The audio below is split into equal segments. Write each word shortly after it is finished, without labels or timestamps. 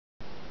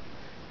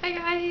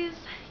Hi guys,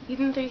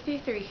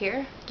 Eden333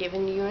 here,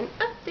 giving you an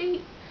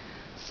update.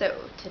 So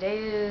today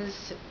is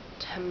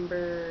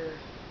September.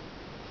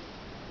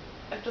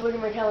 I have to look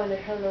at my calendar.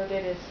 I don't know what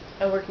date it is.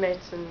 I work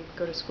nights and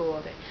go to school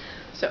all day.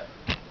 So,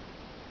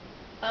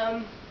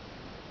 I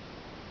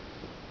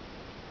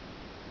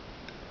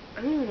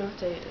don't even know what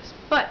day it is.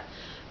 But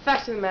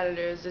fact of the matter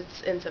is,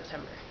 it's in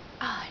September.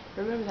 I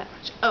remember that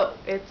much. Oh,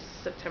 it's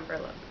September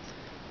 11th.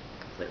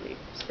 Completely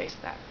spaced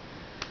that.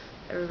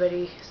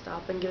 Everybody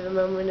stop and give a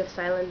moment of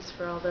silence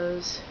for all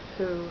those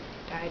who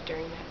died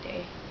during that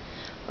day.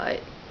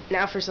 But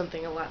now for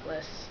something a lot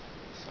less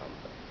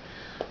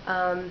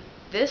somber.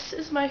 This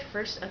is my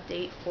first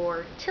update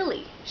for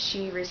Tilly.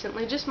 She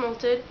recently just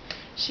molted.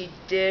 She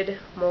did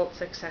molt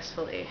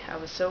successfully. I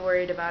was so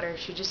worried about her.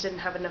 She just didn't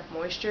have enough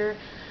moisture.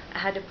 I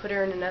had to put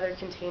her in another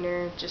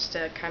container just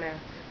to kind of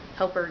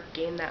help her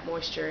gain that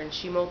moisture, and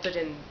she molted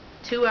in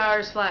 2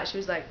 hours flat. She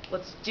was like,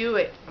 let's do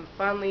it. I'm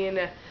finally in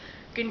a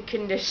good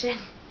condition.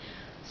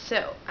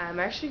 So I'm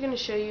actually going to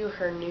show you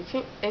her new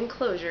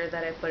enclosure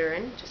that I put her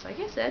in, just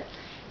like I said,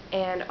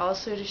 and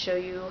also to show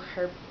you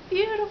her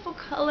beautiful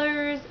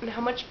colors and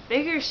how much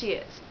bigger she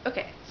is.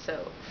 Okay,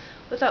 so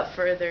without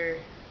further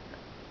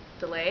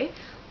delay,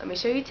 let me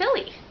show you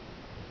Tilly.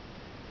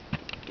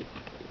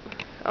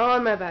 Oh,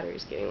 and my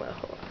battery's getting low.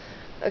 Hold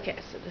on. Okay,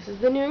 so this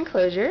is the new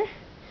enclosure.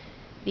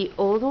 The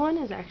old one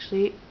is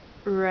actually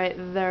right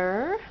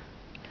there.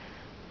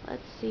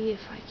 Let's see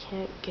if I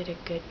can't get a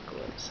good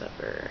glimpse of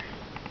her.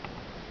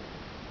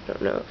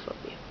 Don't know if I'll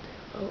be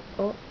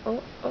able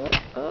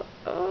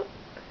to.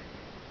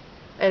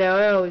 I know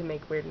I always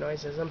make weird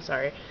noises. I'm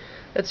sorry.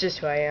 That's just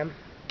who I am.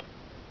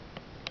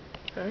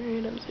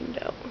 Alright, I'm zoomed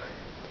out.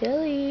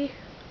 Tilly.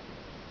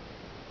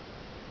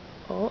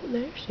 Oh,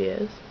 there she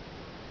is.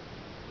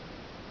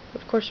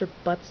 Of course, her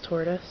butt's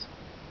toward us.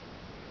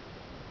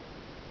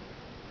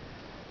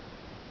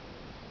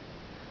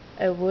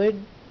 I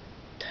would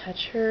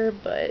touch her,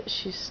 but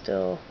she's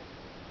still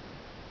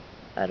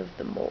out of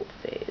the molt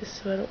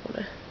phase, so I don't want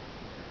to.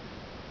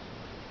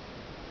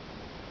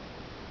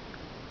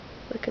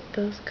 Look at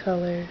those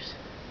colors.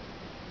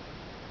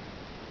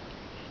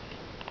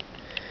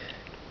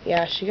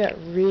 Yeah, she got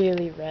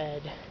really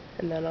red,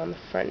 and then on the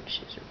front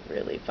she's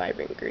really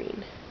vibrant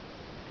green.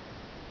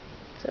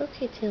 It's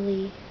okay,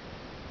 Tilly.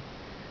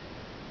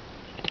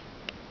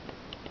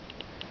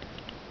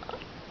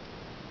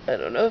 I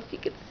don't know if you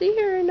can see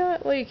her or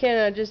not. Well, you can.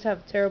 I just have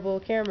a terrible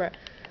camera.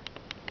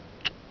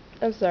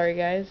 I'm sorry,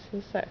 guys.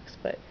 This sucks,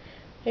 but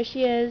there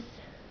she is.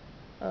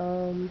 If I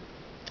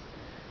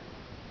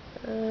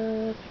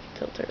can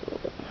tilt her a little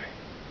bit more.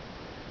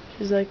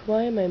 She's like,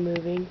 why am I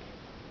moving?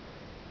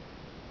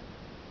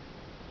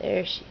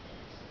 There she is.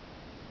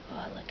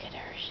 Oh, look at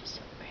her. She's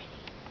so pretty.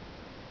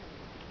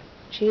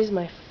 She's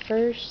my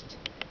first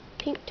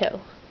pink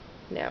toe.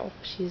 Now,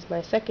 she's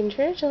my second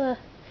tarantula.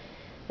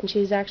 And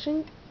she's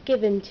actually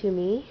given to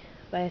me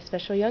by a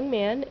special young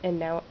man, and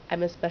now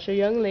I'm a special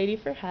young lady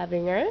for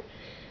having her.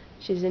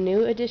 She's a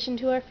new addition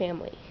to our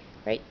family.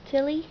 Right,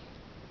 Tilly?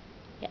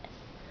 Yes.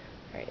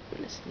 Alright, I'm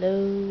going to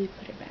slowly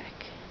put her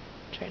back.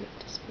 Try not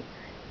to spook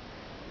her.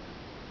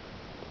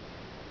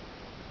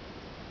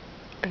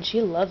 And she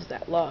loves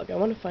that log. I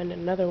want to find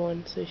another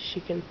one so she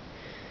can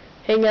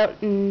hang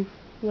out in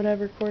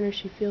whatever corner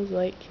she feels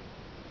like.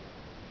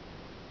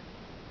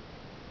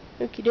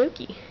 Okie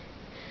dokie.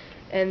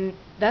 And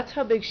that's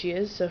how big she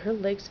is, so her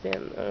leg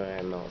span,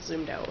 I'm all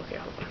zoomed out. Okay,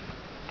 hold on.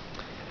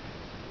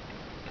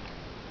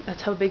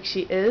 That's how big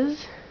she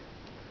is.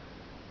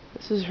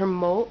 This is her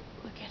molt.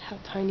 Look at how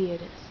tiny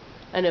it is.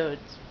 I know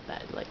it's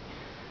bad, like,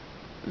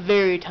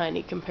 very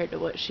tiny compared to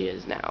what she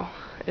is now.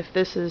 If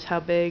this is how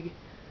big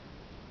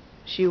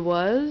she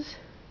was,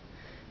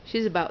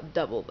 she's about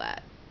double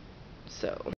that. So